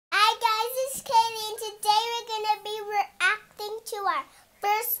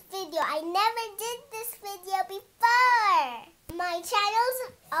first video. I never did this video before. My channel's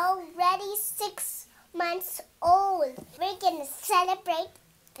already 6 months old. We're gonna celebrate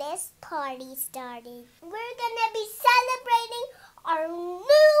this party starting. We're gonna be celebrating our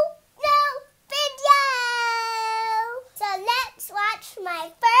new video. So let's watch my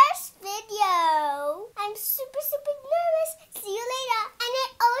first video. I'm super nervous. See you later. And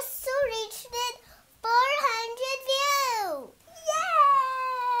it also reached 400 views.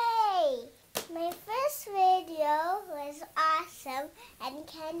 Yay! My first video was awesome and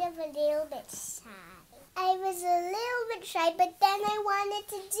kind of a little bit shy. I was a little bit shy, but then I wanted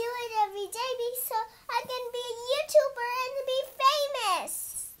to do it every day so I can be a YouTuber and be famous.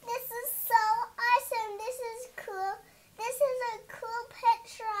 This is so awesome. This is cool. This is a cool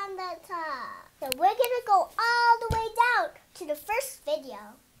picture on the top. So we're gonna go all the way down to the first video.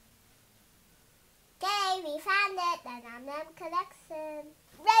 Okay, we found it, the Nom Nom collection.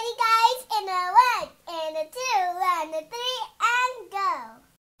 Ready, guys? In a 1, in a 2, and a 3, and go.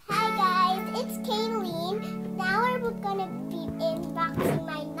 Hi guys, it's Kayleen. Now we're gonna be unboxing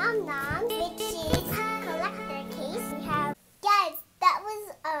my Nom Noms, which is collector case. We have, guys, that was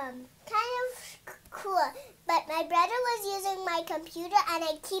kind of cool, but my brother was using my computer and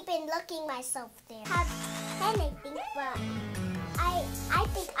I keep looking myself there. I have 10, I think, but I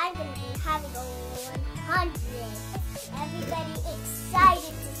think I'm gonna be having a 100. Everybody excited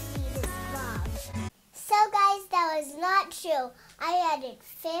to see this vlog. So guys, that was not true. I added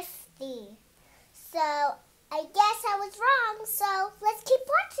 50. So I guess I was wrong. So let's keep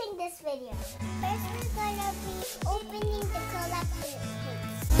watching this video. First we're gonna be opening the collector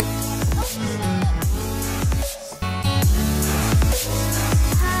case. Open it.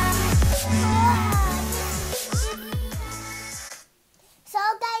 So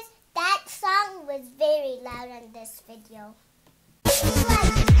guys, that song was very loud on this video.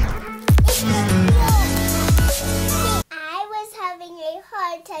 I was having a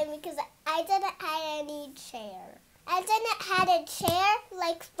hard time because I didn't have any chair. I didn't have a chair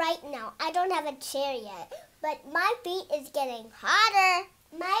like right now. I don't have a chair yet, but my feet is getting hotter.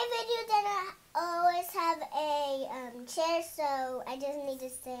 My video didn't always have a chair, so I just need to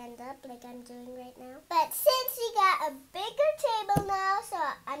stand up like I'm doing right now. But since we got a bigger table now, so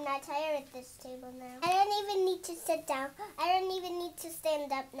I'm not tired at this table now. I don't even need to sit down. I don't even need to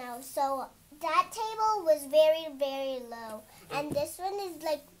stand up now. So that table was very low, and this one is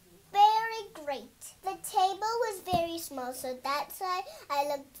like very great. The table was very small, so that's why I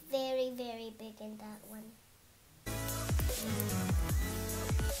looked very big in that one.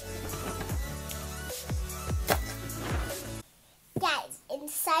 Guys,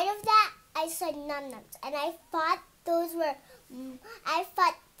 inside of that, I saw Nom Noms, and I thought those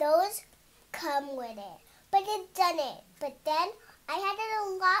come with it, but it didn't. But then I had it a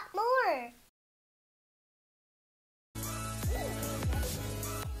lot more.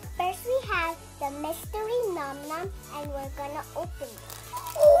 First, we have the mystery Nom Nom, and we're gonna open it.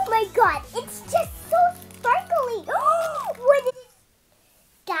 Oh my God! It's just so sparkly. What is it?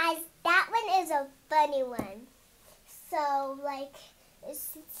 Guys, that one is a funny one. So like, it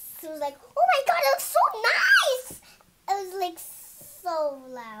was like, oh my God, it looks so nice! It was like so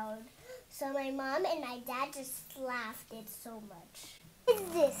loud. So my mom and my dad just laughed it so much. What is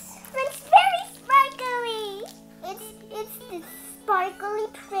this? It's very sparkly. It's the sparkly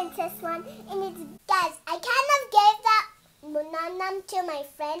princess one, and it's, guys, I kind of gave that Nom Nom to my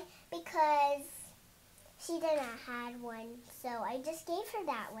friend because she didn't have one. So I just gave her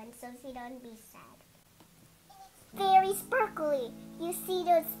that one so she don't be sad. Very sparkly. You see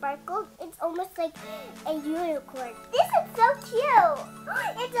those sparkles? It's almost like a unicorn. This is so cute.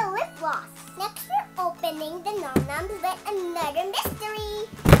 It's a lip gloss. Next, we're opening the Nom Noms with another mystery.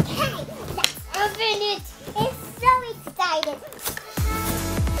 Okay, let's open it. It's so excited.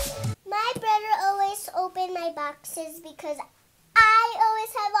 My brother always open my boxes because I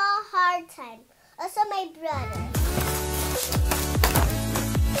always have a hard time. Also, my brother.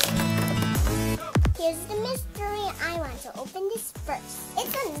 Here's the mystery. I want to open this first. It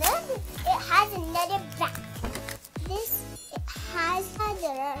has another bag. It has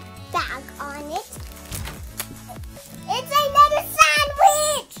another bag on it. It's another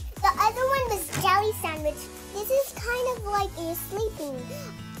sandwich! The other one was jelly sandwich. This is kind of like a sleeping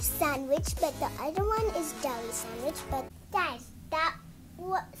sandwich, but the other one is jelly sandwich. But guys, that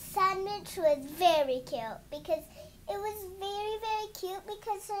sandwich was very cute because it was very cute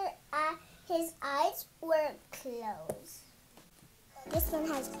because his eyes were closed. This one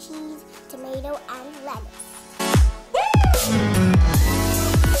has cheese, tomato, and lettuce.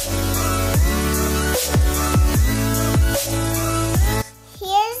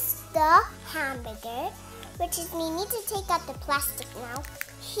 which is we need to take out the plastic now.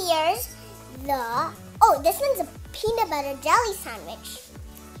 Here's the, oh, this one's a peanut butter jelly sandwich.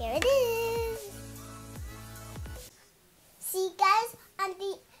 Here it is. See guys, on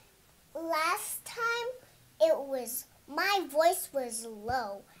the last time it was, my voice was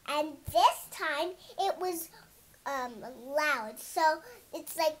low, and this time it was loud. So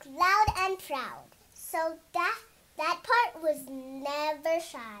it's like loud and proud. So that part was never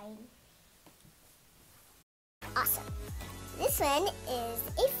shy. Awesome. This one is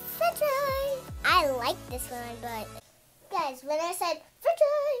a french fry. I like this one, but guys, when I said french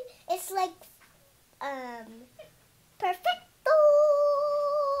fry, it's like perfecto.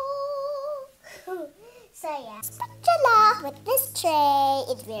 So yeah, spatula with this tray.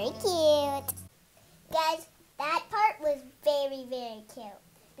 It's very cute. Guys, that part was very, very cute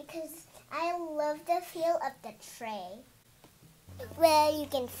because I love the feel of the tray. Where you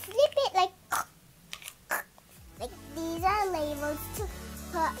can flip it like these are labels to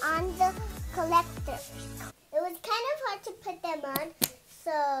put on the collectors. It was kind of hard to put them on,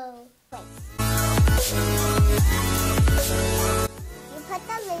 so wait. You put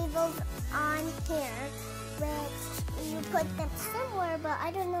the labels on here, which you put them somewhere, but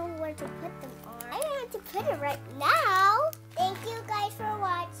I don't know where to put them on. I don't have to put it right now. Thank you guys for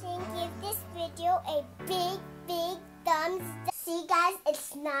watching. Give this video a big, big thumbs up. See guys,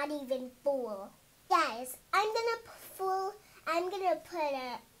 it's not even full. Guys, I'm gonna put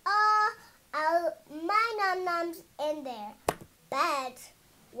my num-nums in there. But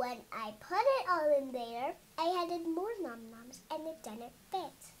when I put it all in there, I added more num-nums and it didn't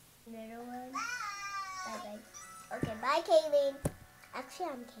fit. Little one. Bye-bye. Okay, bye Kayleen. Actually,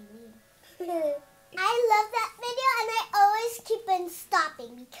 I'm Kayleen. I love that video and I always keep on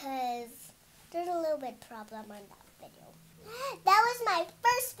stopping because there's a little bit problem on that video. That was my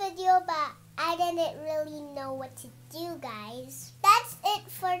first video, but I didn't really know what to do, guys. That's it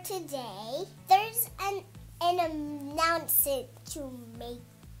for today. There's an announcement to make.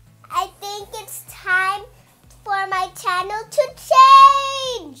 I think it's time for my channel to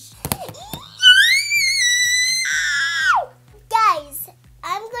change. Guys,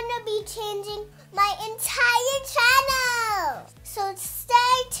 I'm gonna be changing my entire channel. So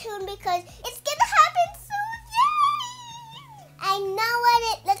stay tuned because it's gonna happen soon. Yay! I know what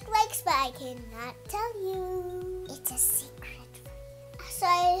it looks like, but I cannot tell you. It's a secret. So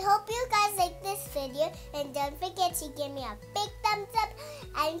I hope you guys like this video, and don't forget to give me a big thumbs up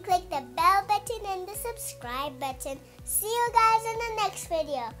and click the bell button and the subscribe button. See you guys in the next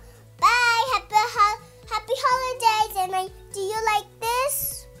video. Bye. Happy holidays. And do you like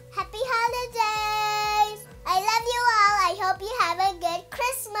this? Happy holidays. I love you.